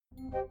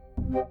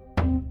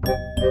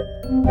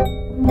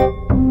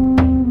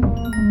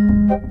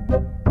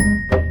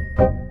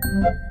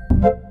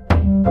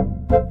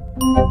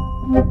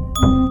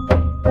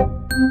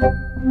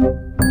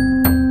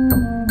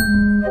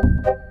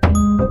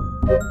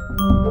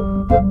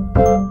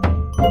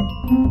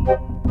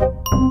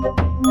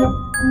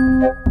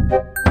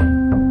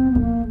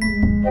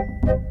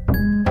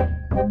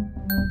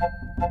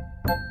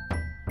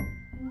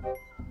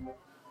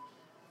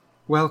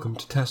Welcome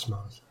to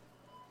Testmart.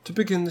 To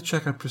begin the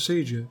checkout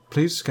procedure,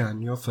 please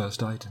scan your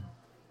first item.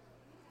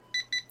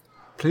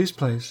 Please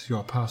place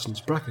your Parsons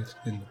bracket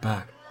in the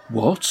bag.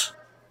 What?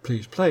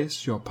 Please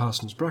place your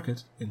Parsons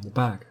bracket in the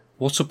bag.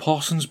 What's a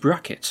Parsons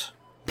bracket?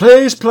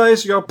 Please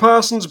place your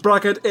Parsons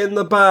bracket in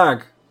the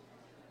bag!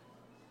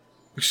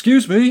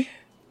 Excuse me?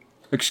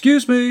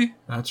 Excuse me?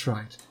 That's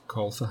right.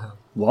 Call for help.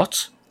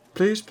 What?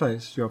 Please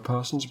place your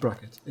Parsons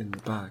bracket in the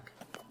bag.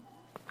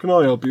 Can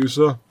I help you,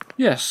 sir?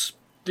 Yes,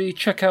 the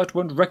checkout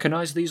won't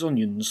recognise these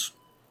onions.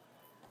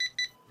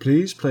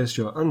 Please place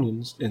your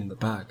onions in the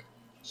bag.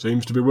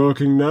 Seems to be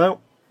working now.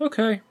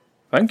 Okay,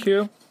 thank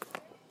you.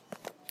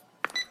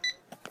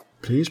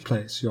 Please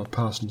place your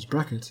Parsons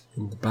bracket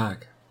in the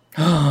bag.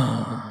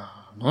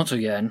 Not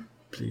again.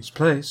 Please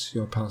place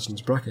your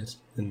Parsons bracket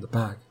in the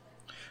bag.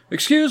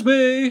 Excuse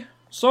me!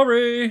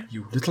 Sorry!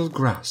 You little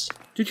grass.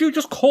 Did you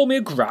just call me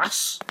a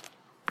grass?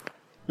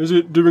 Is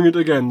it doing it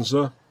again,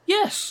 sir?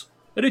 Yes,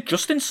 and it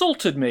just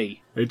insulted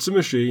me. It's a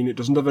machine. It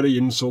doesn't have any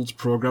insults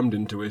programmed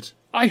into it.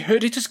 I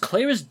heard it as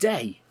clear as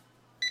day.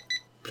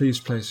 Please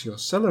place your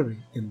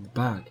celery in the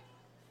bag.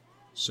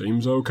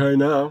 Seems okay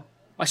now.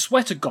 I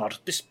swear to God,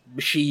 this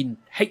machine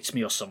hates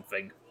me or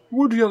something.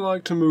 Would you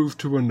like to move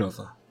to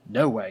another?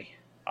 No way.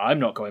 I'm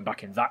not going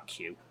back in that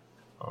queue.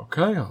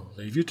 Okay, I'll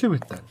leave you to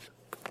it then.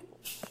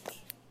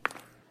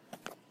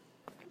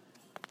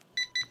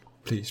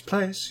 Please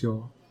place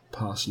your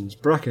Parsons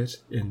bracket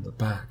in the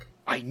bag.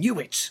 I knew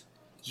it!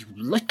 You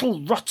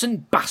little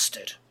rotten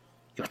bastard!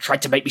 You're trying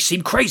to make me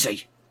seem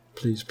crazy!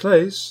 Please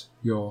place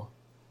your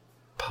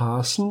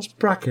Parsons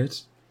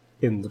bracket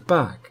in the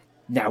bag.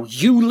 Now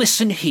you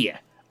listen here.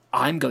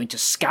 I'm going to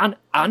scan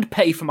and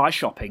pay for my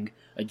shopping,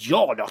 and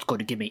you're not going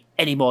to give me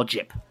any more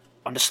jip.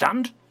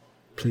 Understand?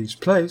 Please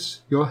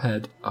place your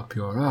head up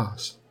your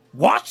arse.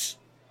 What?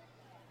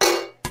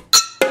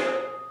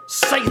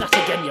 Say that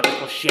again, you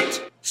little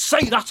shit!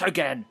 Say that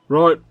again!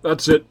 Right,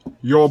 that's it.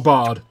 You're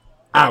barred.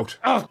 Out.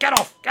 Oh, get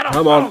off! Get off!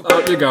 Come on,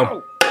 out you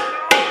go.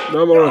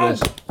 No more of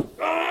this.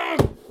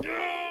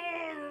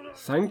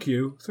 Thank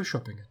you for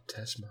shopping at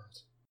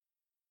Testmart.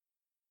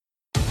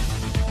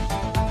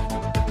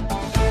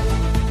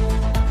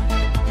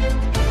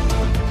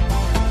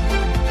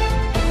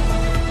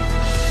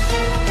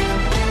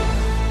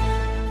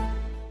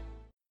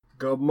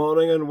 Good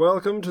morning and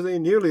welcome to the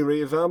newly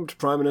revamped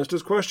Prime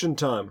Minister's Question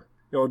Time,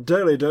 your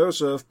daily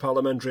dose of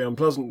parliamentary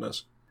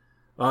unpleasantness.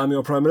 I'm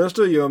your Prime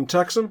Minister, Ewan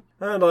Taxham,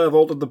 and I have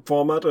altered the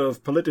format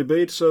of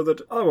Politibeat so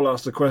that I will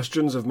ask the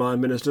questions of my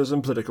ministers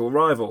and political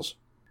rivals.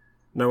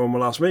 No one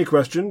will ask me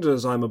questions,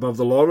 as I'm above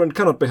the law and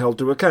cannot be held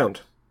to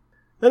account.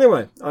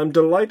 Anyway, I'm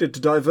delighted to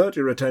divert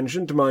your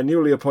attention to my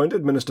newly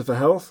appointed Minister for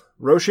Health,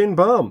 Roisin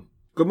Barham.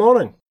 Good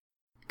morning.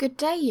 Good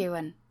day,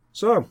 Ewan.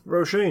 So,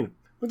 Roisin,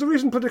 with the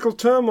recent political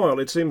turmoil,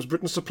 it seems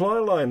Britain's supply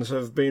lines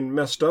have been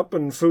messed up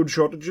and food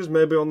shortages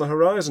may be on the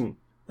horizon.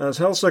 As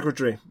Health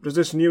Secretary, does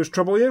this news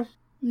trouble you?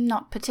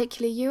 Not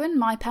particularly, Ewan.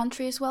 My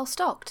pantry is well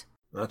stocked.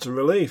 That's a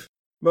relief.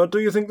 But do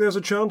you think there's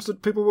a chance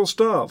that people will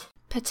starve?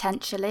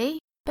 Potentially.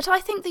 But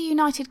I think the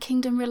United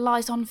Kingdom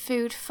relies on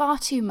food far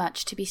too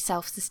much to be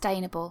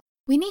self-sustainable.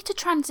 We need to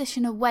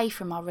transition away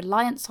from our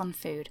reliance on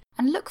food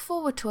and look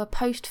forward to a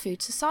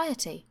post-food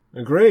society.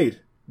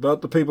 Agreed.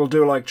 But the people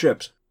do like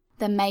chips.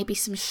 There may be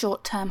some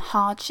short-term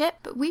hardship,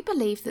 but we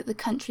believe that the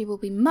country will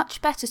be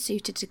much better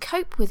suited to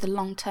cope with the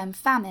long-term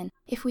famine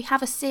if we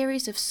have a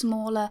series of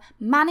smaller,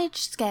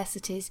 managed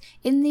scarcities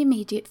in the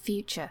immediate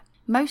future.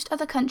 Most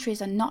other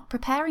countries are not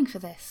preparing for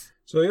this.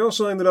 So you're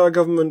saying that our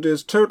government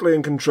is totally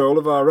in control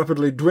of our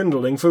rapidly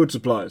dwindling food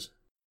supplies?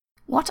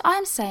 What I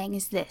am saying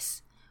is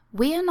this.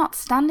 We are not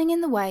standing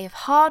in the way of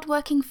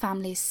hard-working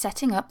families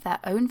setting up their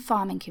own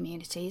farming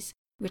communities,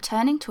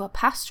 returning to a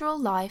pastoral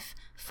life,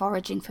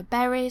 foraging for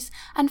berries,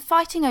 and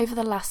fighting over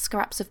the last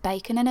scraps of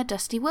bacon in a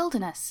dusty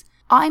wilderness.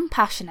 I'm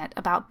passionate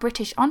about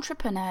British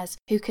entrepreneurs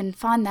who can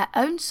find their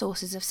own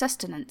sources of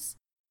sustenance.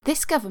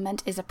 This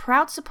government is a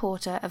proud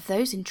supporter of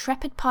those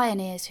intrepid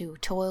pioneers who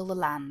toil the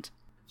land.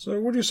 So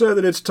would you say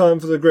that it's time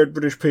for the great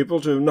British people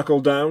to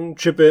knuckle down,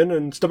 chip in,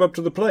 and step up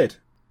to the plate?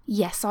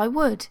 Yes, I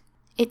would.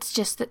 It's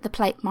just that the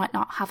plate might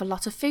not have a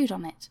lot of food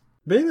on it.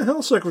 Being the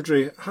Health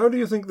Secretary, how do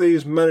you think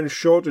these managed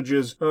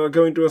shortages are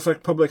going to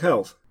affect public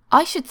health?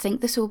 I should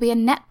think this will be a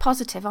net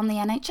positive on the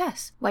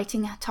NHS.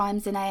 Waiting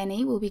times in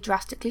A&E will be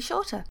drastically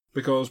shorter.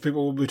 Because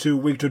people will be too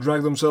weak to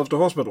drag themselves to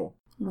hospital.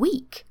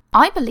 Weak?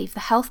 I believe the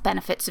health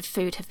benefits of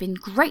food have been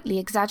greatly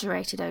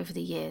exaggerated over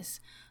the years.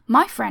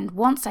 My friend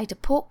once ate a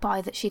pork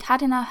pie that she'd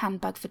had in her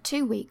handbag for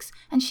 2 weeks,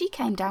 and she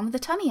came down with a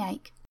tummy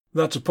ache.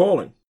 That's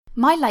appalling.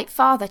 My late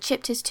father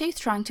chipped his tooth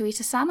trying to eat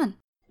a salmon.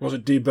 Was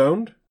it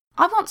deboned?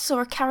 I once saw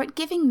a carrot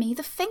giving me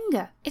the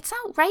finger. It's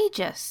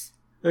outrageous.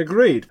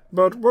 Agreed.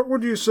 But what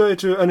would you say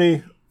to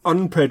any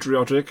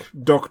unpatriotic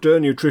doctor,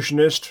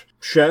 nutritionist,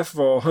 chef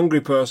or hungry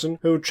person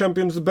who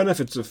champions the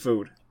benefits of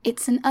food?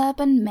 It's an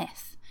urban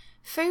myth.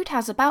 Food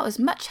has about as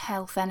much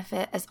health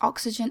benefit as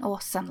oxygen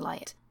or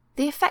sunlight.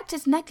 The effect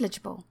is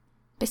negligible.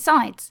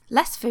 Besides,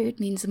 less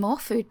food means more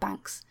food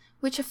banks,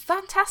 which are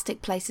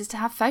fantastic places to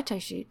have photo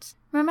shoots.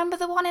 Remember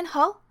the one in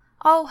Hull?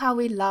 Oh, how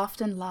we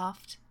laughed and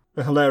laughed.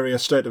 A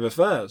hilarious state of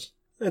affairs.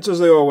 It's as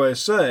they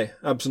always say,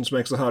 absence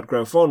makes the heart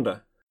grow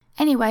fonder.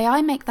 Anyway,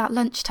 I make that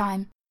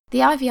lunchtime.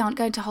 The ivy aren't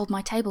going to hold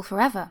my table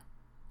forever.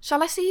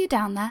 Shall I see you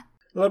down there?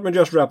 Let me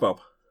just wrap up.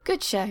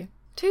 Good show.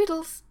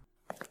 Toodles.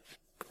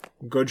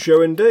 Good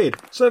show indeed.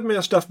 Save me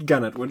a stuffed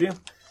gannet, would you?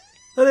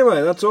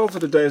 Anyway, that's all for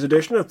today's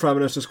edition of Prime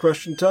Minister's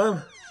Question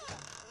Time.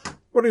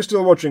 What are you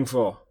still watching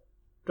for?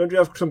 Don't you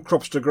have some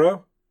crops to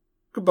grow?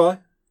 Goodbye.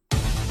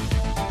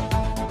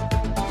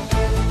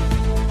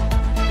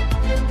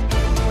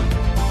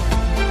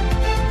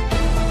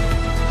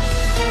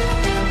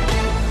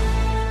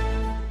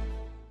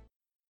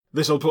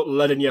 This'll put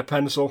lead in your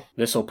pencil.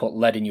 This'll put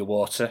lead in your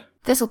water.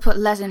 This'll put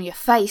lead in your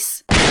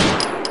face.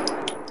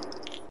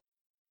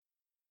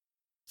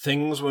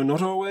 Things were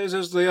not always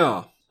as they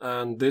are,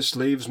 and this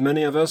leaves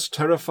many of us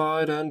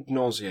terrified and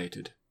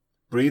nauseated.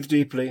 Breathe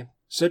deeply,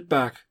 sit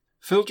back,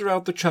 filter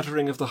out the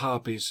chattering of the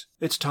harpies.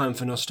 It's time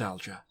for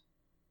nostalgia.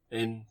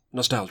 In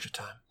Nostalgia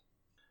Time.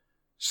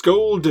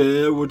 School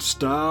day would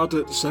start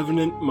at 7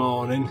 in the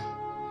morning.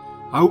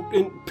 Out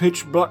in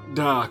pitch black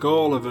dark,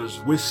 all of us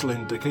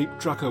whistling to keep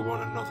track of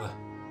one another.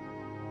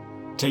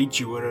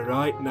 Teacher were a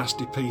right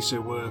nasty piece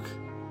of work.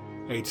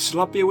 He'd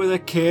slap you with a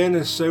cane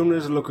as soon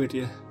as look at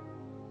you,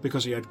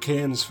 because he had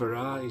canes for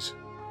eyes.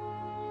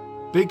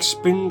 Big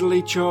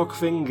spindly chalk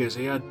fingers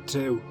he had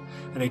too,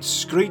 and he'd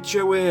screech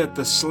away at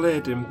the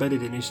slate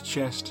embedded in his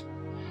chest.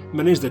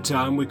 Many's the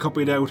time we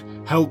copied out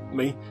 "help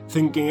me,"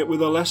 thinking it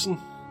was a lesson.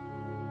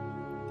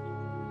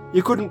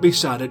 You couldn't be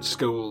sad at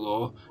school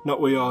though, not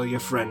with all your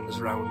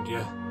friends round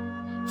you.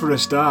 For a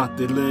start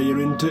they'd lay you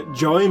into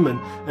joyman,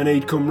 and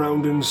he'd come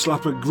round and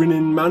slap a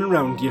grinning man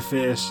round your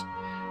face.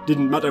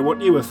 Didn't matter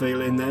what you were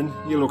feeling then,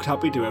 you looked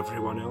happy to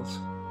everyone else.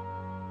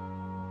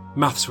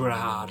 Maths were a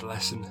hard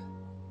lesson.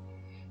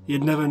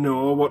 You'd never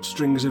know what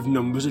strings of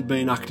numbers had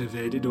been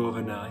activated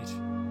overnight.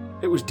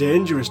 It was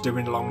dangerous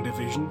doing long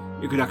division.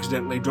 You could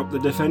accidentally drop the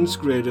defence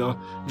grid or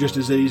just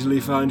as easily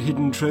find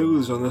hidden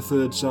truths on the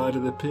third side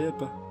of the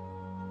paper.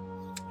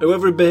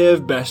 Whoever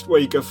behaved best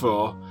week or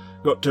 4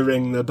 got to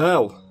ring the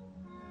bell.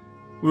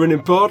 It was an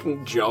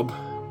important job,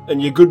 and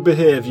your good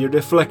behaviour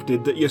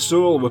reflected that your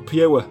soul were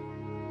pure.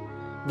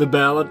 The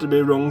bell had to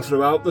be rung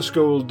throughout the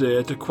school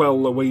day to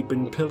quell the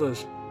weeping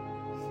pillars.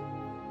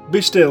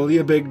 Be still,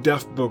 you big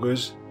daft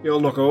buggers, you'll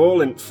knock a hole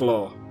in the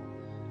floor.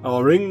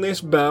 I'll ring this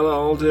bell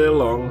all day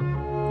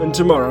long, and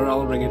tomorrow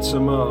I'll ring it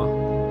some more.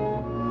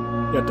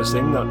 You had to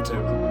sing that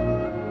too.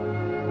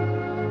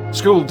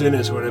 School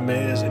dinners were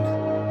amazing.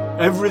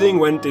 Everything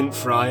went in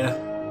fryer.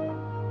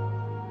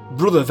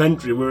 Brother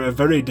Ventry were a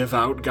very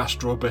devout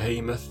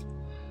gastro-behemoth.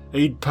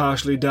 He'd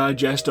partially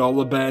digest all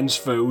the bairns'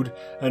 food,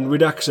 and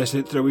we'd access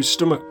it through his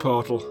stomach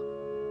portal.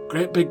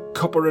 Great big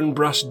copper and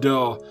brass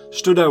door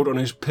stood out on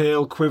his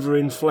pale,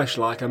 quivering flesh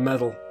like a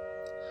medal,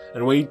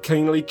 and we'd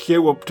keenly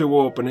queue up to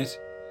open it.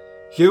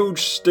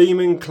 Huge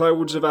steaming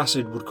clouds of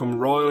acid would come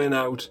roiling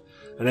out,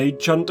 and he'd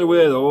chant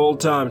away the whole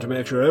time to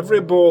make sure every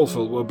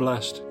bowlful were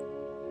blessed.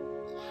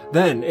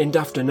 Then, in the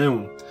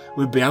afternoon,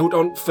 we'd be out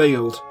on the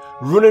field,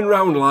 running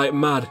round like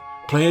mad,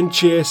 playing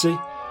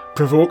chasey,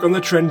 provoking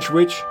the trench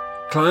witch,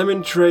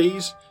 climbing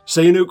trees,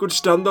 seeing who could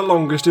stand the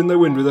longest in the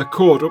wind with a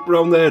coat up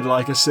round their head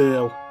like a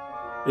sail.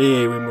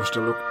 We must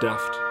have looked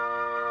daft.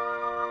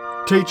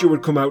 Teacher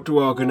would come out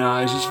to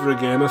organise us for a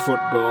game of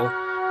football,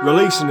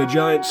 releasing a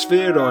giant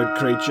spheroid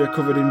creature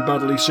covered in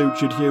badly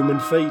sutured human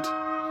feet.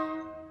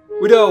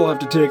 We'd all have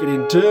to take it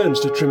in turns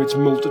to trim its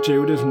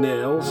multitude of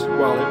nails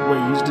while it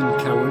wheezed and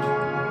cowered.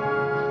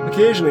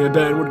 Occasionally a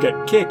bairn would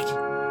get kicked.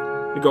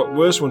 It got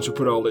worse once we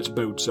put all its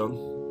boots on.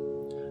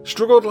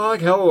 Struggled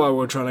like hell while we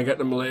were trying to get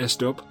them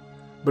laced up,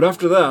 but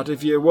after that,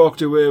 if you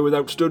walked away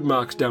without stud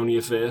marks down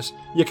your face,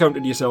 you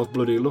counted yourself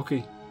bloody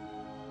lucky.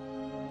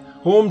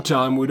 Home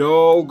time, we'd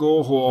all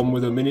go home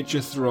with a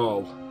miniature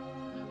thrall.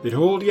 They'd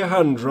hold your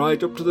hand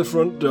right up to the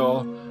front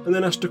door and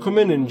then ask to come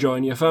in and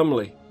join your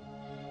family.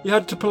 You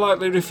had to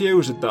politely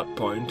refuse at that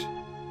point.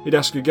 He'd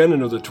ask again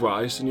another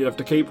twice and you'd have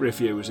to keep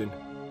refusing.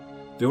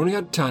 They only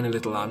had tiny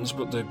little hands,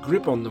 but the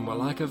grip on them were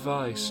like a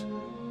vice.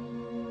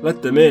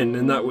 Let them in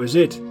and that was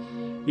it.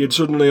 You'd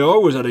suddenly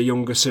always had a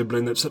younger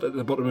sibling that sat at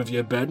the bottom of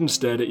your bed and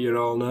stared at you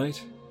all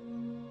night.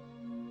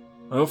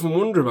 I often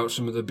wonder about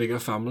some of the bigger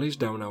families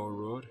down our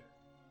road.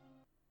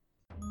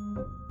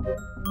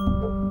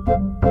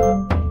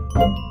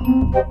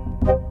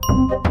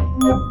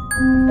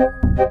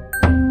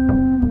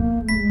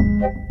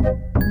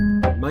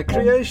 My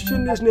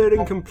creation is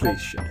nearing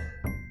completion.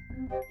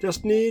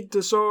 Just need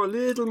to sew a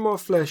little more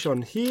flesh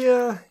on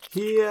here,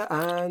 here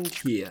and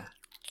here.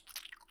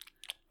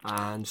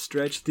 And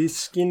stretch this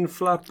skin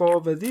flap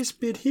over this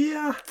bit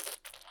here.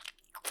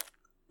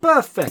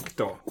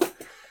 Perfecto!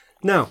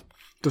 Now,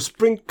 to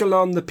sprinkle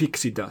on the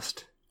pixie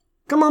dust.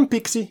 Come on,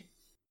 Pixie.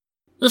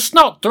 It's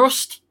not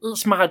dust,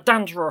 it's my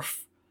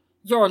dandruff.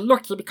 You're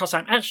lucky because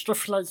I'm extra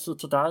flaky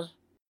today.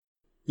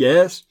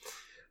 Yes,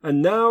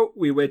 and now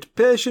we wait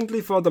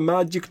patiently for the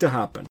magic to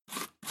happen.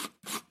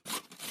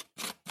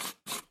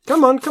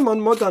 Come on,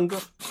 more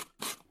dandruff.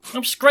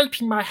 I'm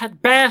scraping my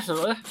head bare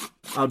here.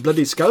 I'll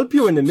bloody scalp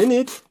you in a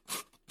minute.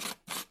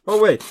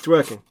 Oh wait, it's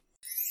working.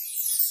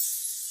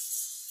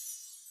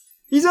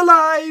 He's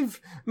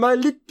alive! My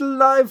little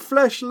live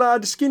flesh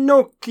lad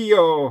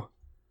Skinocchio!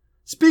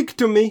 Speak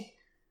to me.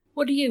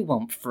 What do you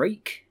want,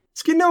 freak?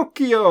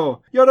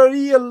 Skinocchio, you're a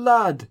real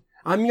lad.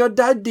 I'm your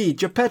daddy,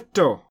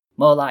 Geppetto.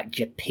 More like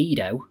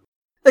Geppetto.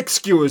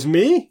 Excuse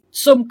me?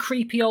 Some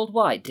creepy old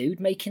white dude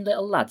making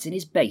little lads in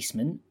his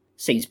basement?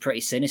 Seems pretty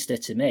sinister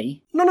to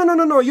me.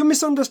 No, you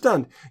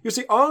misunderstand. You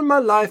see, all my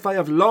life I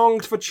have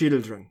longed for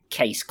children.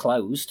 Case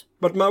closed.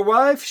 But my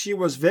wife, she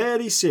was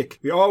very sick.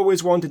 We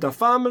always wanted a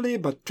family,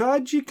 but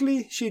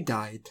tragically she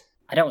died.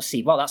 I don't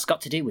see what that's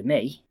got to do with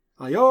me.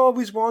 I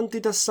always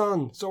wanted a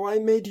son, so I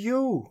made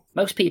you.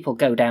 Most people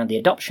go down the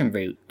adoption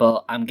route,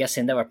 but I'm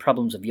guessing there were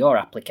problems with your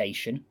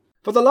application.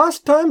 For the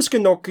last time,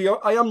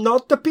 Skinocchio, I am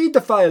not a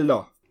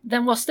paedophile.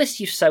 Then what's this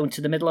you've sewn to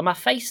the middle of my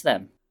face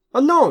then? A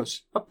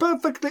nose. A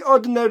perfectly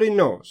ordinary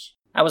nose.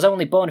 I was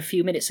only born a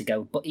few minutes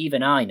ago, but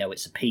even I know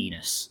it's a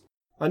penis.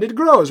 And it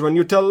grows when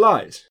you tell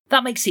lies.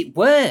 That makes it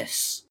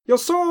worse. You're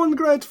so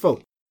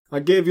ungrateful.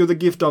 I gave you the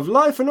gift of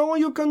life and all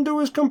you can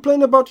do is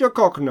complain about your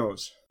cock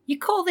nose. You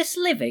call this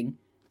living?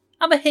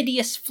 I'm a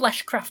hideous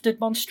flesh-crafted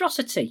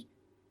monstrosity.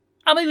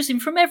 I'm oozing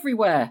from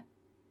everywhere.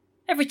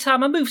 Every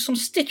time I move, some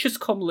stitches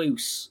come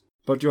loose.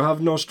 But you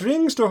have no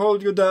strings to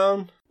hold you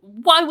down.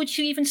 Why would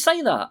you even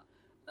say that?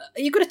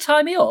 Are you going to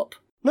tie me up?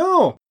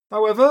 No.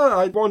 However,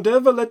 I won't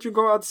ever let you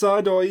go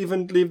outside or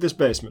even leave this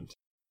basement.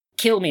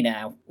 Kill me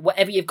now.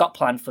 Whatever you've got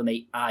planned for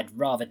me, I'd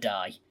rather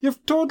die.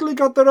 You've totally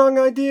got the wrong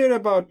idea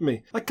about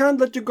me. I can't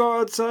let you go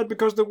outside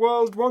because the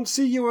world won't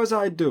see you as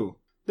I do.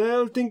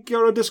 They'll think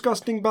you're a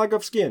disgusting bag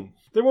of skin.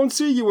 They won't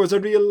see you as a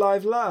real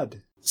live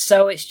lad.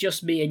 So it's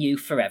just me and you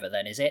forever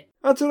then, is it?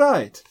 That's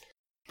right.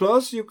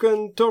 Plus, you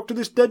can talk to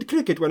this dead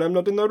cricket when I'm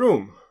not in the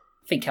room.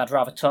 Think I'd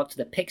rather talk to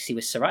the pixie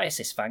with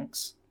psoriasis,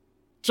 thanks.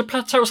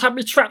 Geppetto's had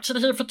me trapped in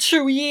here for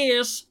 2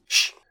 years.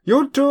 Shh!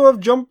 You two have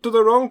jumped to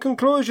the wrong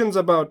conclusions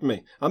about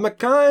me. I'm a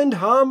kind,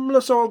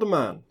 harmless old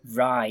man.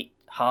 Right,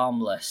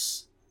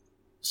 harmless.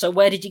 So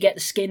where did you get the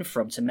skin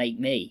from to make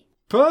me?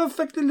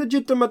 Perfectly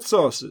legitimate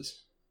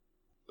sources.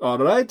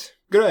 Alright,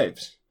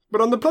 Graves. But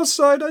on the plus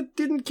side, I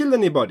didn't kill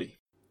anybody.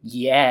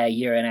 Yeah,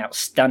 you're an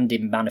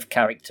outstanding man of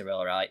character,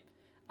 alright.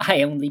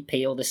 I only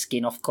peel the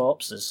skin off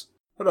corpses.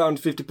 Around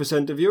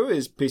 50% of you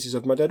is pieces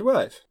of my dead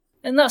wife.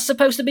 And that's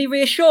supposed to be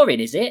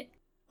reassuring, is it?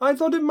 I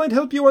thought it might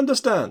help you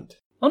understand.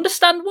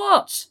 Understand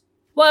what?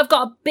 Why, I've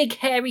got a big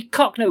hairy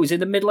cocknose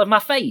in the middle of my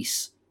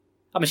face.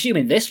 I'm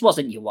assuming this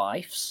wasn't your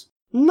wife's.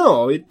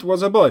 No, it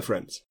was a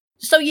boyfriend's.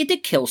 So you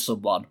did kill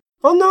someone?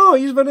 Oh no,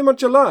 he's very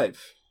much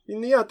alive. In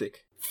the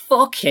attic.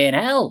 Fucking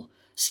hell.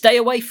 Stay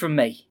away from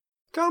me.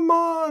 Come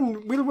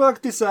on, we'll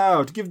work this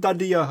out. Give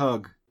Daddy a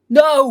hug.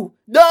 No!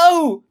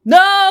 No!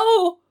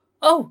 No!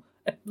 Oh,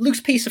 a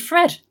loose piece of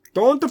thread.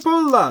 Don't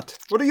pull that.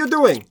 What are you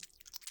doing?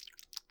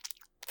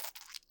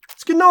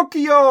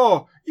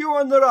 Skinocchio! You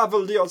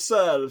unravelled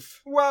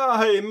yourself.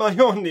 Why, my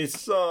only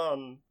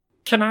son?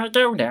 Can I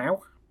go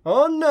now?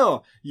 Oh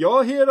no,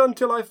 you're here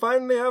until I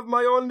finally have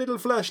my own little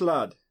flesh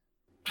lad.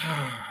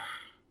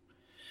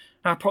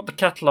 I'll put the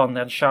kettle on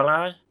then, shall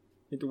I?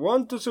 It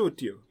won't to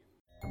suit you.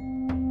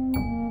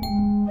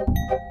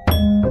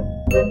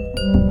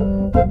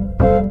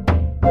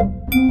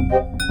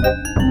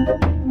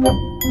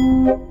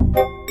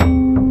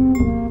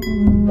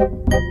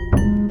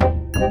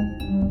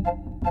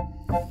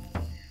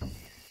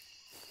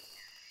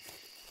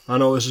 I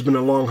know this has been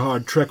a long,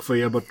 hard trek for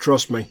you, but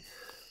trust me,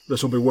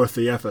 this will be worth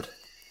the effort.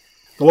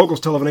 The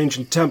locals tell of an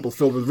ancient temple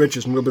filled with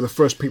riches, and we'll be the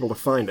first people to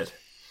find it.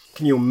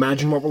 Can you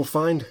imagine what we'll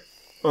find?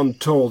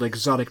 Untold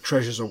exotic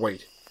treasures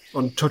await,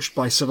 untouched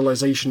by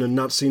civilization and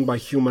not seen by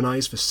human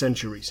eyes for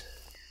centuries.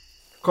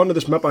 According to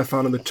this map I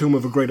found in the tomb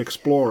of a great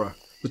explorer,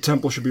 the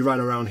temple should be right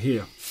around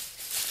here.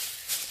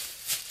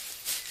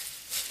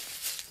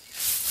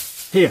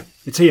 Here,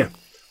 it's here.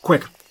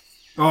 Quick.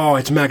 Oh,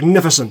 it's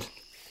magnificent.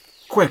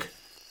 Quick.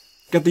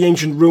 Get the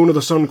ancient rune of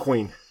the Sun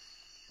Queen.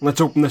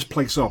 Let's open this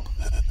place up.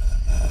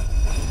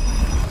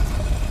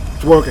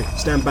 It's working.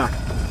 Stand back.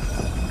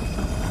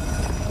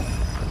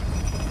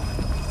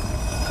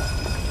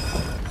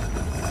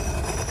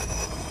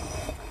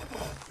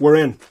 We're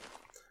in.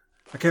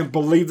 I can't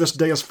believe this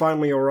day has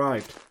finally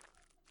arrived.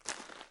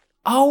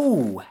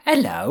 Oh,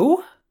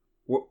 hello.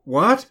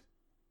 What?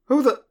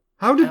 Who the...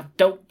 How did...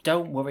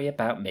 Don't worry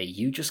about me.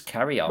 You just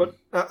carry on.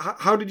 But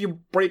how did you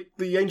break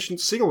the ancient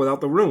seal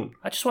without the rune?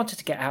 I just wanted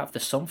to get out of the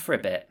sun for a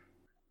bit.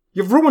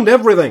 You've ruined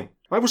everything.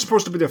 I was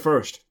supposed to be the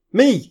first.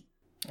 Me!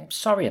 I'm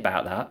sorry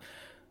about that.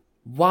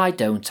 Why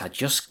don't I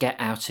just get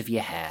out of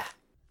your hair?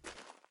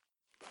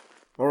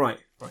 Alright,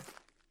 right.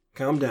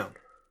 Calm down.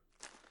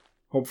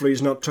 Hopefully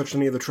he's not touched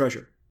any of the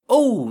treasure.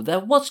 Oh, there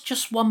was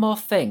just one more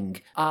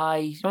thing.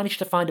 I managed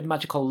to find a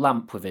magical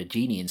lamp with a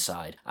genie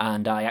inside,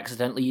 and I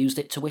accidentally used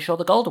it to wish all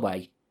the gold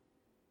away.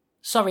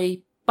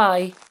 Sorry,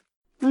 bye.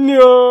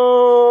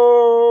 No!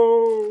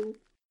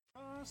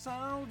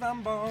 Russell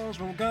Rambles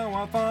will go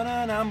off on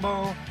an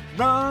amble.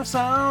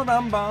 Russell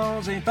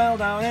Rambles, he fell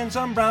down in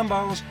some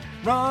brambles.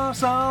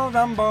 Russell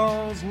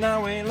Rambles,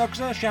 now he looks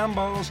a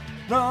shambles.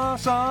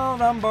 Russell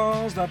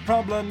Rambles, the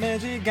problem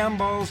is he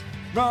gambles.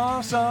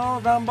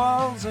 Russell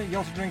Rambles, he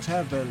also drinks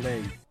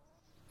heavily.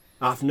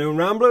 Afternoon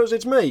Ramblers,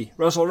 it's me,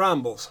 Russell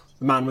Rambles,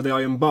 the man with the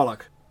iron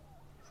bollock.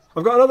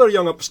 I've got another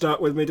young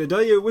upstart with me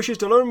today who wishes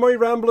to learn my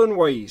rambling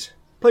ways.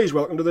 Please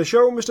welcome to the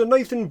show Mr.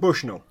 Nathan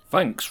Bushnell.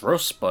 Thanks,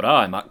 Russ, but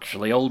I'm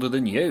actually older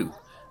than you,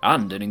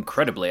 and an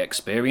incredibly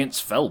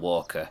experienced fell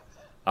walker.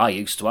 I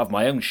used to have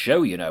my own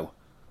show, you know,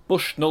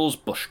 Bushnell's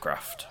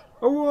Bushcraft.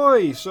 Oh,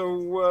 aye,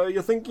 so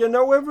you think you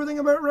know everything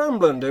about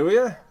rambling, do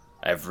you?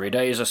 Every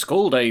day is a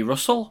school day,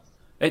 Russell.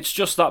 It's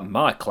just that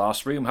my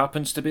classroom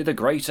happens to be the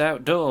great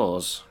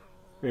outdoors.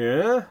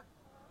 Yeah?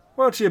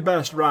 What's your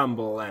best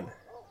ramble, then?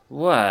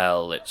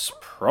 Well, it's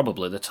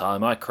probably the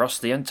time I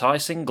crossed the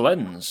enticing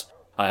glens.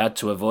 I had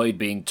to avoid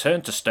being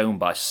turned to stone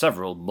by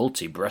several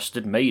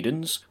multi-breasted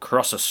maidens,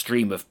 cross a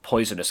stream of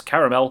poisonous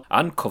caramel,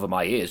 and cover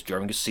my ears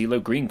during a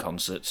CeeLo Green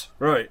concert.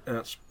 Right,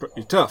 that's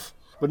pretty tough.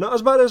 But not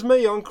as bad as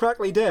me on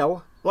Crackley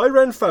Dell. I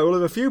ran foul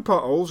of a few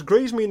potholes,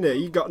 grazed me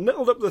knee, got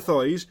nittled up the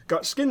thighs,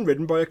 got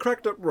skin-ridden by a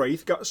cracked-up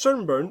wraith, got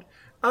sunburned,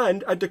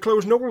 and had to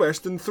close no less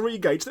than 3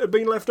 gates that had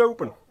been left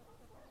open.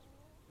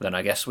 Then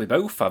I guess we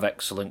both have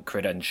excellent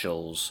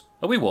credentials.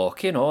 Are we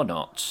walking or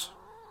not?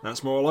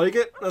 That's more like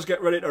it. Let's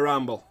get ready to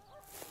ramble.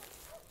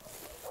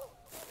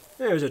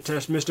 Here's a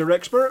test, Mr.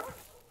 Expert.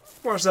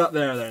 What's that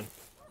there, then?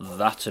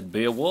 That'd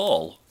be a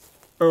wall.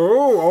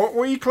 Oh, aren't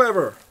we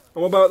clever?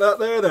 And what about that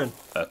there, then?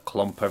 A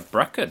clump of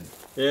bracken.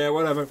 Yeah,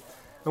 whatever.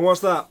 And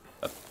what's that?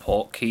 A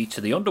port key to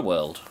the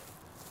underworld.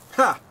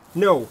 Ha!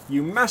 No,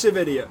 you massive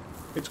idiot.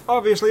 It's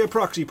obviously a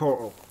proxy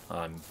portal.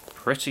 I'm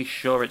pretty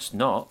sure it's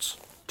not.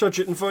 Touch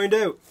it and find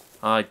out.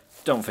 I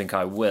don't think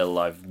I will.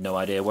 I've no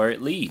idea where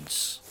it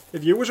leads.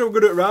 If you were so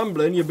good at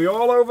rambling, you'd be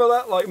all over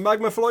that like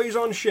magma flies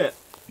on shit.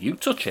 You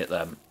touch it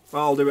then.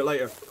 I'll do it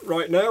later.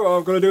 Right now,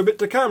 I've got to do a bit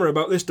to camera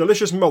about this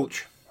delicious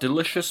mulch.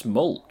 Delicious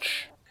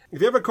mulch.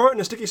 If you're ever caught in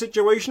a sticky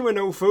situation with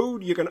no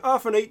food, you can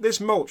often eat this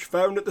mulch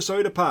found at the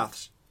side of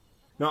paths.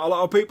 Not a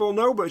lot of people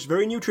know, but it's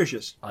very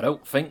nutritious. I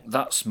don't think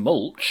that's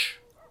mulch.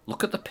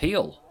 Look at the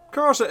peel. Of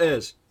course it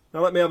is.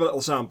 Now let me have a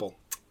little sample.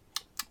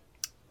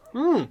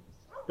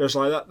 Just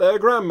like that there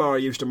grandma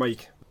used to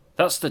make.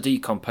 That's the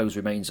decomposed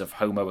remains of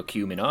Homo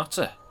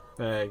acuminata.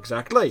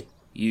 Exactly.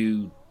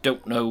 You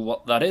don't know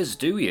what that is,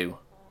 do you?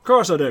 Of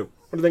course I do.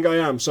 What do you think I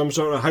am, some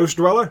sort of house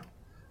dweller?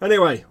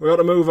 Anyway, we ought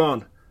to move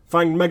on.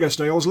 Fanged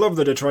megasnails love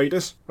the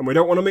detritus, and we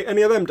don't want to meet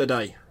any of them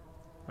today.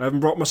 I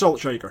haven't brought my salt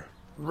shaker.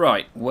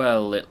 Right,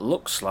 well, it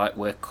looks like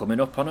we're coming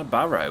up on a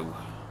barrow.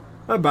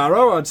 A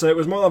barrow? I'd say it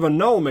was more of a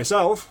knoll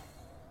myself.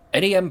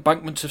 Any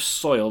embankment of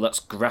soil that's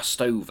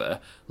grassed over,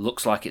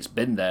 looks like it's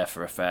been there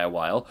for a fair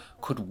while,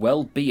 could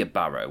well be a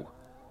barrow.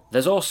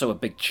 There's also a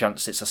big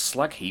chance it's a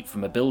slag heap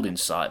from a building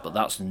site, but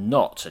that's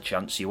not a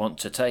chance you want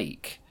to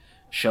take.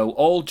 Show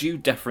all due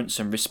deference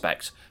and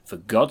respect. For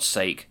God's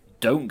sake,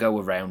 don't go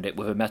around it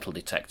with a metal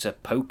detector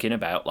poking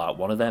about like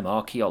one of them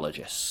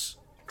archaeologists.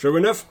 True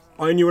enough.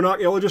 I knew an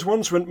archaeologist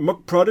once went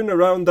muck prodding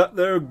around that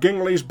there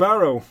Gingley's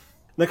barrow.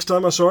 Next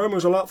time I saw him, he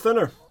was a lot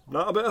thinner.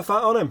 Not a bit of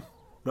fat on him.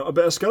 Not a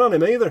bit of skin on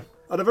him either.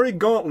 Had a very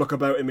gaunt look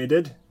about him, he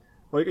did.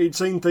 Like he'd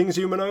seen things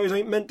human eyes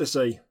ain't meant to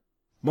see.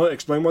 Might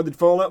explain why they'd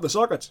fallen out of the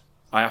sockets.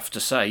 I have to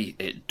say,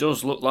 it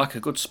does look like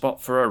a good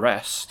spot for a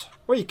rest.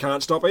 Well, you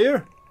can't stop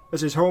here.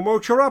 This is Homo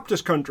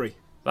Chiroptus country.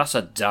 That's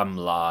a damn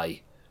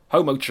lie.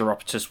 Homo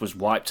Chiroptus was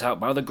wiped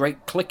out by the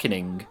Great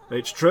Clickening.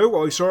 It's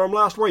true, I saw him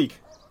last week.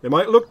 They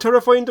might look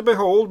terrifying to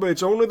behold, but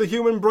it's only the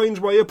human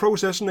brain's way of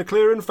processing a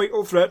clear and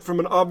fatal threat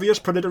from an obvious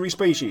predatory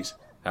species.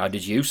 How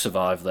did you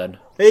survive then?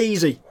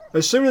 Easy.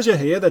 As soon as you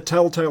hear the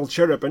telltale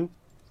chirruping,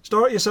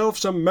 start yourself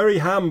some merry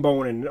ham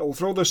boning. It'll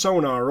throw the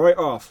sonar right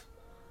off.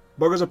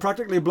 Buggers are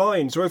practically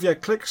blind, so if you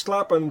click,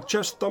 slap and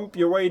chest thump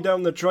your way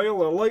down the trail,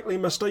 they'll likely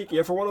mistake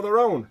you for one of their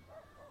own.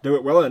 Do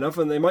it well enough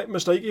and they might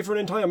mistake you for an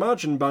entire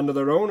marching band of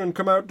their own and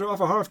come out to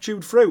offer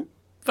half-chewed fruit.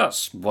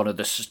 That's one of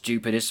the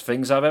stupidest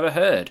things I've ever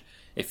heard.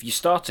 If you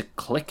started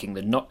clicking,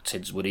 the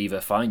Noctids would either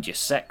find you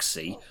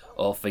sexy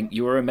or think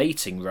you were a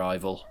mating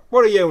rival.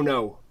 What do you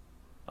know?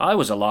 I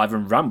was alive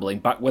and rambling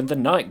back when the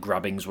night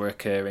grabbings were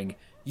occurring.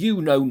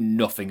 You know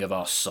nothing of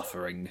our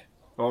suffering.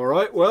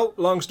 Alright, well,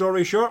 long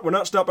story short, we're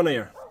not stopping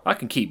here. I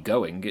can keep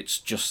going, it's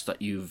just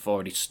that you've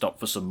already stopped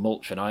for some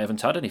mulch and I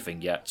haven't had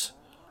anything yet.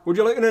 Would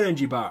you like an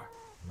energy bar?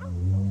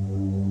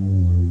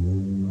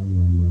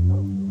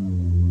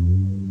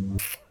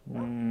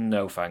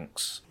 No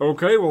thanks.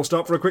 OK, we'll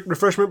stop for a quick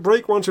refreshment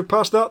break once we've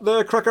passed that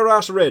there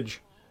Cracker-ass ridge.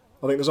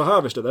 I think there's a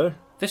harvester there.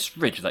 This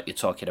ridge that you're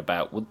talking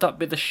about, would that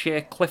be the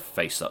sheer cliff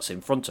face that's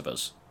in front of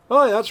us?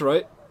 Aye, that's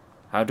right.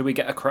 How do we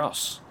get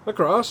across?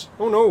 Across?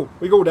 Oh no,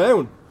 we go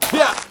down.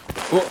 Yeah!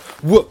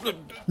 What?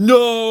 No!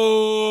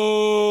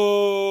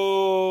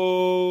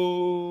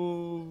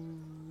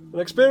 An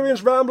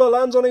experienced rambler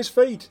lands on his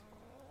feet.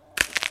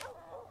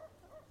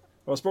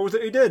 I suppose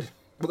that he did,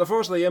 but the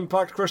force of the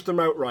impact crushed them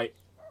outright.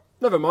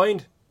 Never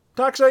mind.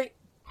 Taxi!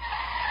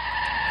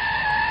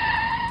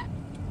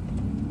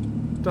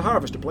 To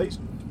harvester, please.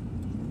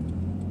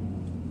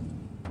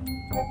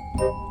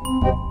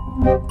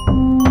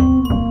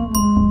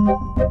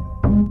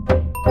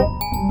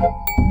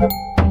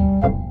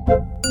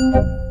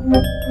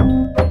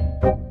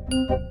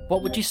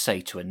 What would you say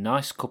to a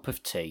nice cup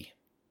of tea?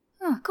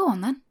 Oh, go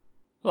on then.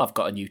 Well, I've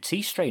got a new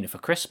tea strainer for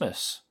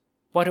Christmas.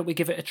 Why don't we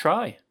give it a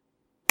try?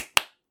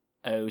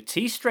 Oh,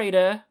 tea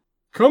strainer.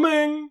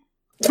 Coming!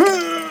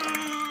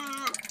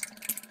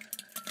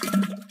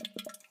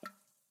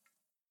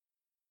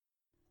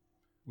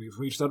 We've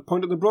reached that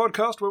point in the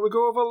broadcast where we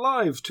go over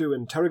live to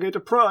Interrogator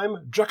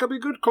Prime, Jacoby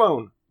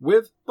Goodclone,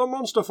 with the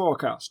Monster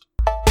Forecast.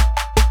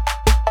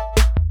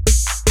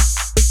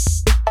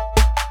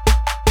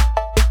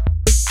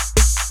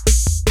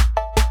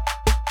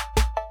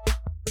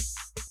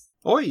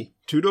 Oi,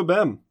 Tudo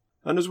Bem.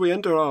 And as we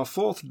enter our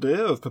 4th day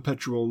of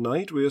perpetual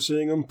night, we are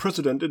seeing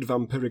unprecedented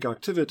vampiric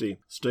activity.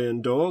 Stay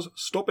indoors,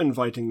 stop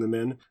inviting them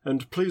in,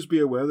 and please be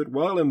aware that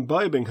while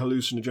imbibing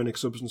hallucinogenic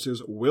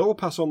substances will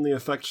pass on the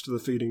effects to the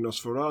feeding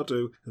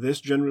Nosferatu,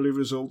 this generally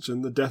results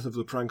in the death of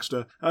the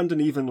prankster and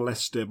an even less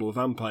stable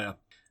vampire.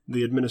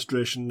 The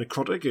administration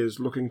necrotic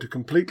is looking to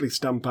completely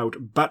stamp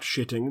out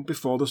bat-shitting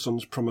before the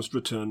sun's promised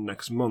return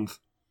next month.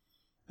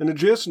 In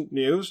adjacent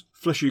news,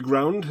 Fleshy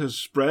Ground has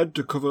spread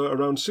to cover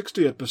around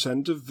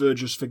 68% of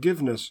Verge's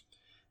forgiveness.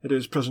 It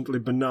is presently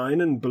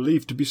benign and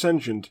believed to be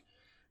sentient.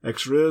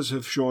 X-rays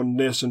have shown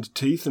nascent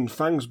teeth and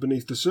fangs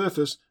beneath the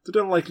surface that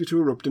are likely to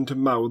erupt into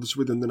mouths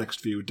within the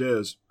next few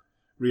days.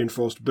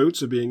 Reinforced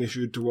boots are being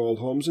issued to all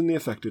homes in the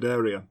affected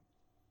area.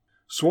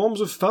 Swarms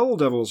of fell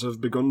devils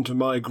have begun to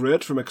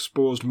migrate from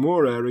exposed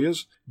moor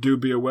areas. Do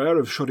be aware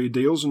of shoddy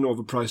deals and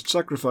overpriced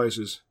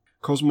sacrifices.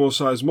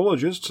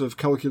 Cosmoseismologists have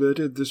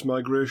calculated this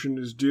migration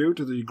is due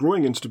to the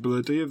growing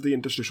instability of the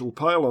interstitial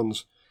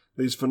pylons.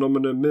 These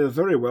phenomena may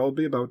very well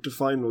be about to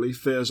finally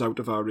phase out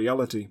of our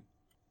reality.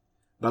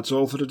 That's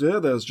all for today.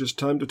 There's just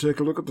time to take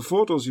a look at the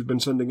photos you've been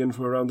sending in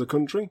from around the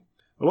country.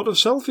 A lot of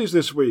selfies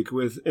this week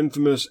with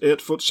infamous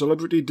 8-foot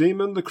celebrity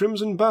demon the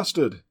Crimson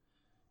Bastard.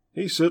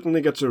 He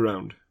certainly gets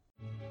around.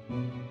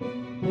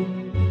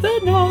 They're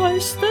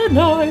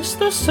nice,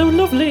 they're so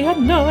lovely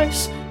and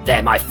nice.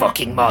 They're my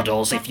fucking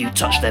models. If you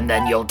touch them,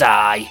 then you'll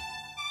die.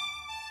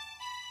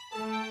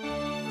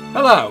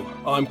 Hello,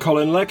 I'm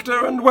Colin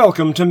Lecter and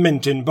welcome to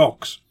Mint in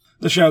Box,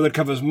 the show that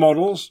covers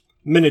models,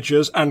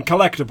 miniatures and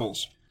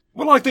collectibles.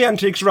 We're like the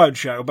Antiques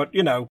Roadshow, but,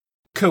 you know,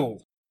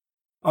 cool.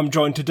 I'm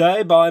joined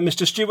today by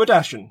Mr. Stuart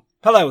Ashen.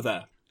 Hello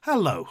there.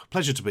 Hello,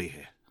 pleasure to be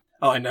here.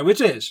 I know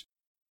it is.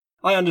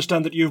 I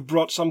understand that you've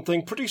brought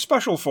something pretty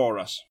special for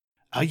us.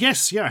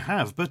 Yes, I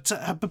have, but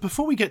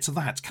before we get to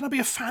that, can I be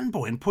a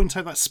fanboy and point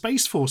out that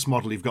Space Force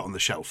model you've got on the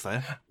shelf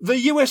there?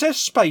 The USS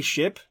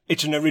Spaceship.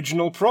 It's an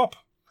original prop.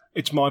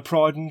 It's my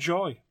pride and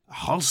joy.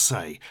 I'll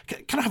say.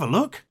 Can I have a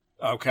look?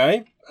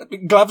 OK.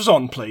 Gloves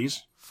on,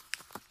 please.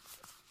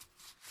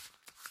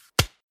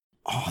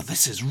 Oh,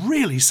 this is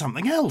really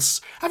something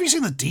else. Have you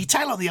seen the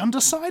detail on the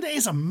underside? It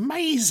is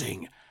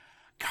amazing.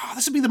 God,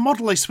 this would be the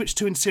model they switched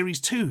to in Series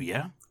 2,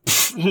 yeah?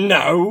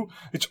 No,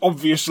 it's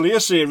obviously a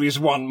Series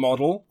 1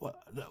 model. Well,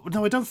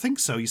 no, I don't think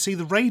so. You see,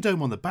 the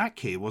radome on the back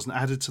here wasn't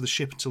added to the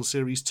ship until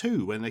Series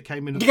 2 when they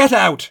came in... Get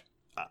out!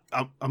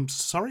 I'm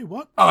sorry,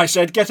 what? I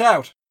said get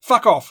out.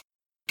 Fuck off.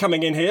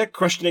 Coming in here,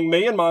 questioning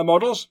me and my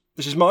models.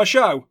 This is my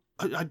show.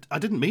 I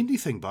didn't mean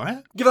anything by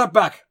it. Give that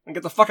back and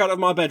get the fuck out of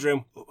my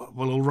bedroom.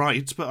 Well, all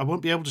right, but I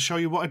won't be able to show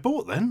you what I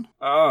bought then.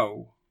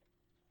 Oh.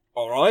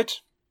 All right.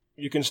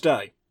 You can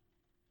stay.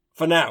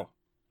 For now.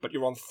 But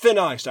you're on thin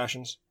ice,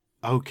 Ashens.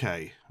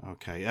 Okay.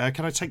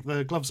 Can I take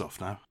the gloves off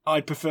now?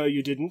 I'd prefer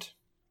you didn't.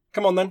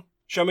 Come on then,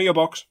 show me your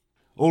box.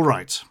 All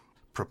right.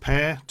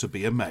 Prepare to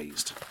be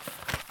amazed.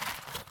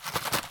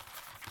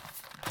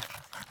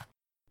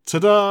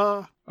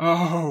 Ta-da!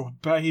 Oh,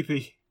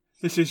 baby.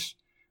 This is...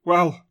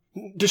 well,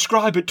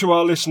 describe it to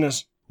our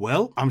listeners.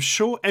 Well, I'm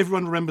sure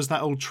everyone remembers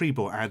that old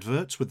Trebor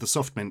advert with the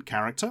Soft Mint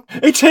character.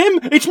 It's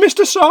him! It's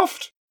Mr.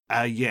 Soft!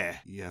 Yeah,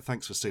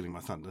 thanks for stealing my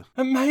thunder.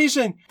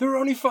 Amazing! There were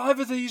only 5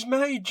 of these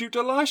made due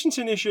to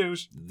licensing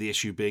issues. The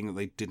issue being that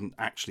they didn't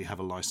actually have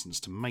a license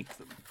to make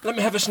them. Let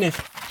me have a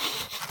sniff.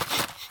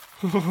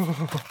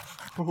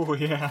 Oh,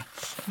 yeah.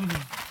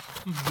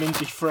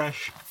 Minty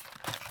fresh.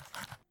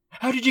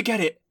 How did you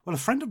get it? Well, a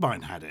friend of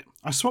mine had it.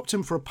 I swapped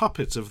him for a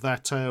puppet of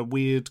that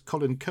weird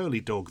Colin Curly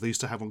dog they used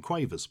to have on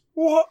Quavers.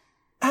 What?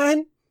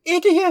 And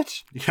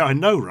idiot! Yeah, I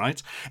know,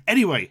 right?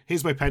 Anyway,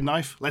 here's my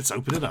penknife. Let's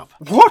open it up.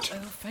 What? Oh,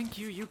 thank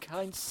you, you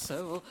kind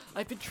soul.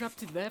 I've been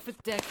trapped in there for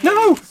decades.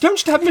 No! Don't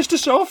stab Mr.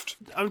 Soft!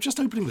 I'm just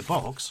opening the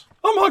box.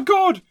 Oh my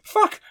god!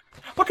 Fuck!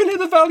 I can hear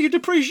the value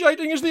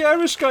depreciating as the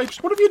air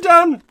escapes. What have you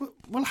done?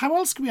 Well, how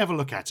else can we have a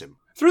look at him?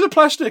 Through the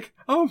plastic.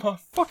 Oh my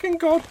fucking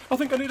god. I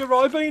think I need a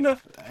Ribena.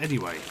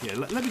 Anyway, yeah,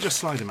 let me just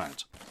slide him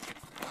out.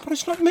 But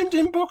it's not mint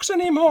in box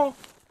anymore.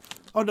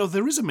 Oh, no,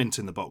 there is a mint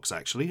in the box,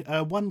 actually.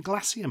 One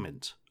Glacier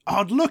mint.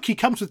 Oh, look, he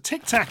comes with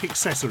Tic Tac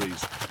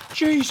accessories.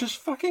 Jesus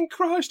fucking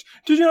Christ.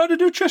 Did you know how to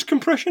do chest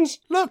compressions?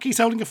 Look, he's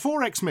holding a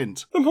 4X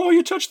mint. The more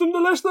you touch them, the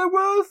less they're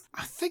worth.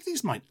 I think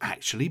these might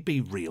actually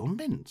be real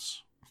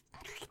mints.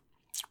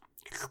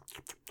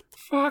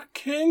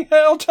 Fucking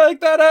hell, take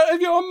that out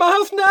of your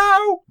mouth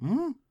now!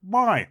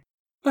 Why?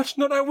 That's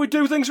not how we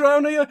do things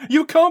around here.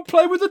 You can't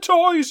play with the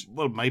toys.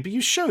 Well, maybe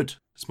you should.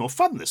 It's more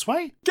fun this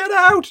way. Get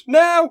out,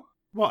 now!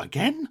 What,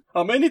 again?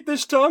 I mean it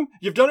this time.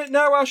 You've done it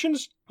now,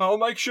 Ashens. I'll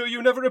make sure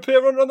you never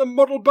appear on another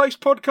model-based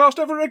podcast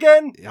ever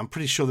again. I'm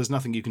pretty sure there's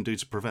nothing you can do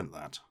to prevent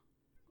that.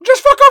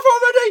 Just fuck off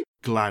already!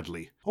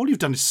 Gladly. All you've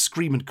done is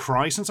scream and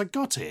cry since I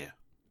got here.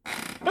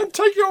 And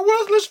take your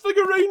worthless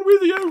figurine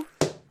with you.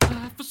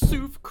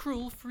 Forsooth,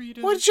 cruel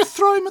freedom. Why did you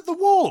throw him at the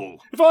wall?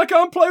 If I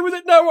can't play with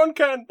it, no one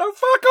can. Now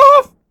fuck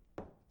off!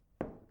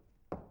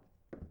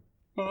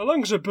 My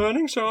lungs are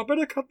burning, so I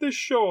better cut this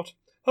short.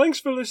 Thanks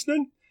for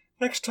listening.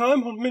 Next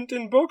time on Mint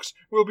in Books,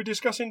 we'll be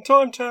discussing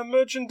Time Town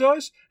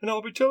merchandise, and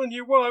I'll be telling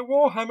you why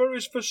Warhammer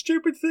is for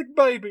stupid thick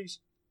babies.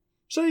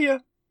 See ya.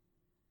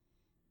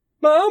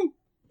 Mum,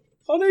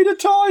 I need a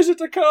Tizer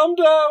to calm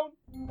down.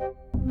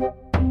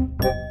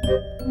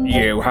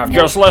 You have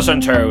just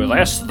listened to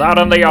This, That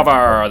and the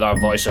Other. The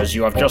voices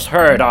you have just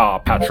heard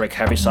are Patrick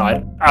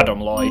Heaviside, Adam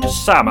Lloyd,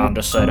 Sam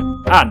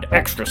Anderson, and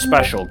extra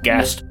special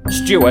guest,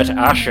 Stuart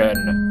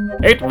Ashen.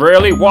 It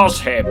really was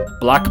him.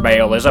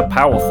 Blackmail is a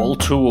powerful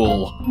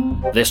tool.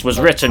 This was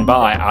written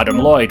by Adam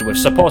Lloyd with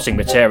supporting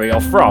material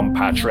from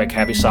Patrick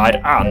Heaviside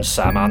and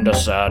Sam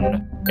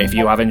Anderson. If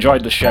you have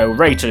enjoyed the show,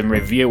 rate and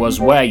review us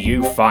where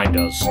you find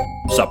us.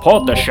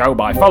 Support the show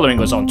by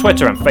following us on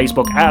Twitter and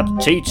Facebook at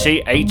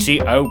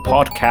TTATO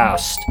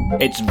Podcast.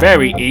 It's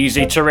very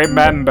easy to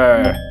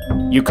remember.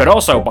 You could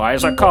also buy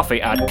us a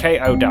coffee at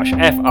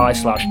ko-fi/TTATO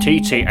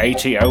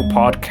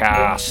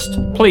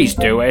Podcast. Please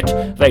do it.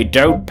 They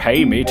don't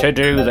pay me to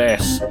do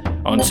this.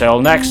 Until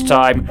next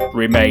time,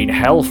 remain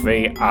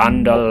healthy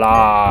and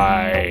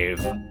alive.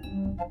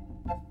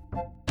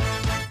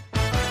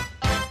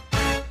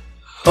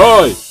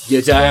 Hi,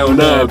 you down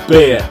a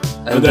beer,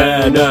 and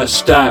then a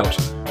stout.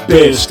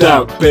 Beer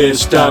stout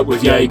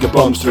with Jaeger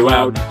bombs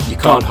throughout. You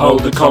can't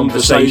hold a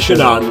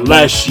conversation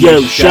unless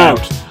you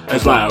shout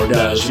as loud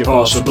as you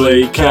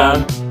possibly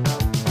can.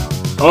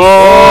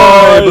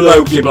 Oi,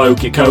 blokey,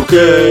 blokey,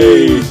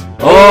 cokey.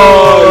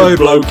 Oi,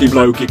 blokey,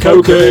 blokey,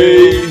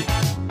 cokey.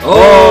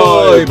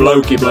 Oi,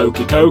 blokey,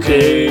 blokey,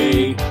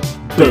 cokey.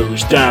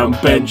 Booze down,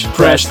 bench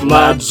press,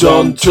 lads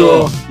on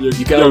tour.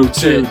 You go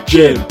to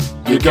gym,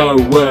 you go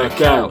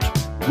work out.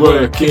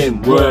 Work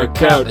in,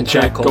 work out, and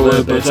check all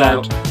the bits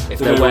out. If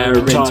they're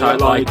wearing tight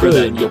lycra,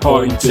 then you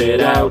point it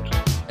out,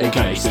 in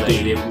case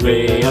they didn't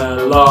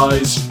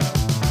realise.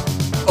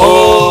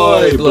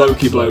 Oi,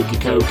 blokey, blokey,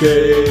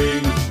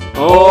 cokey.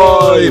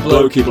 Oi,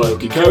 blokey,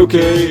 blokey,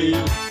 cokey.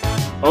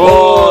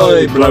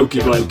 Oi,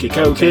 blokey, blokey,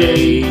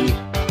 cokey.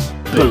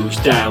 Booze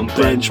down,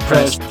 bench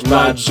press,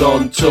 lads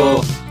on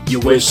tour. You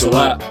whistle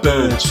at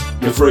birds,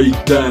 you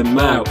freak them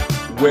out.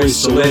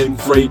 Whistle in,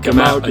 freak them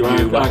out, and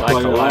you act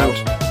like a lout.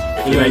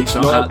 If your mate's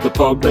not at the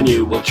pub, then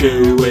you will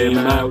chew him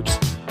out.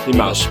 He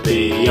must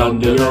be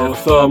under your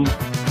thumb.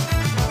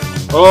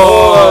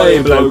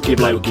 Oi, blokey,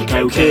 blokey,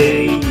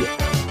 cokey.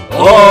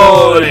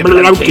 Oi,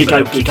 blokey,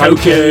 blokey,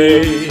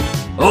 cokey.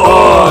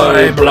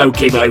 Oi,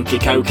 blokey, blokey,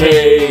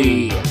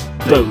 cokey.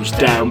 Booze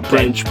down,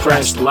 bench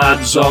press,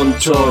 lads on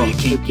tour. You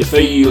keep your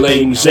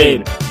feelings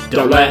in,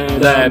 don't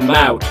let them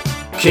out.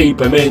 Keep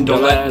them in,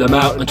 don't let them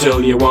out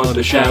until you want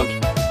to shout.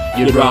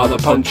 You'd rather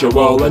punch a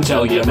wall than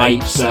tell your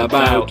mates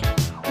about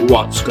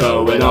what's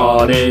going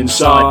on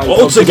inside.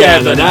 All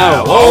together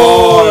now.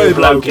 Oi,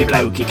 blokey,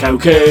 blokey,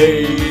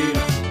 cokey.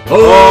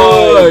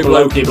 Oi,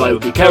 blokey,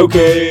 blokey,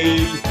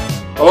 cokey.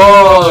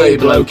 Oi,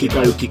 blokey,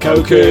 blokey,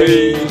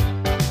 cokey.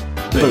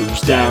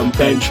 Booze down,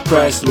 bench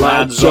press,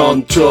 lads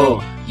on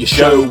tour. You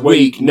show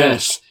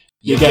weakness,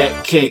 you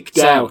get kicked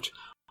out.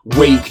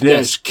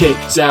 Weakness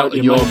kicked out,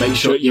 and your mate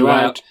shut you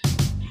out.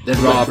 They'd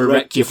rather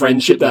wreck your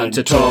friendship than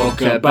to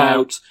talk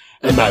about.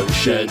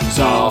 Emotions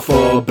are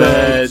for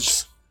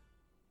birds.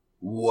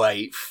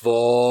 Wait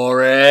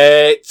for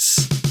it.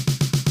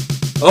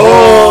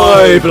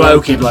 Oi,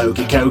 blokey,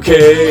 blokey,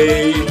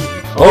 cokey.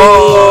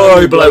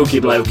 Oi, blokey,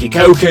 blokey,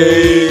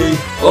 cokey.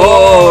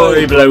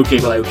 Oi, blokey,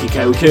 blokey,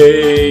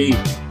 cokey.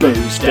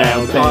 Booze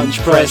down, bench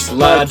press,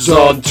 lads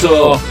on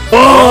tour.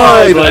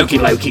 Oi, blokey,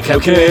 blokey,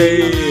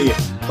 cokey.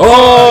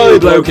 Oi,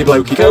 blokey,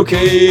 blokey,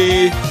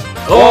 cokey.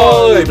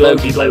 Oi,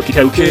 blokey, blokey,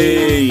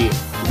 cokey.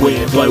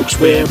 We're blokes,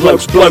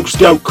 blokes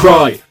don't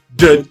cry.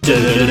 Da da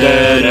da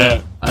da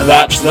da. And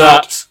that's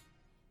that.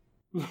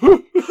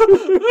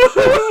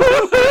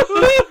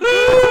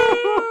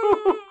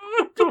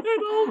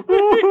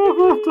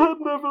 Dad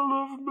never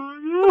loved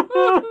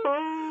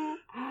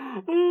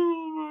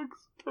me.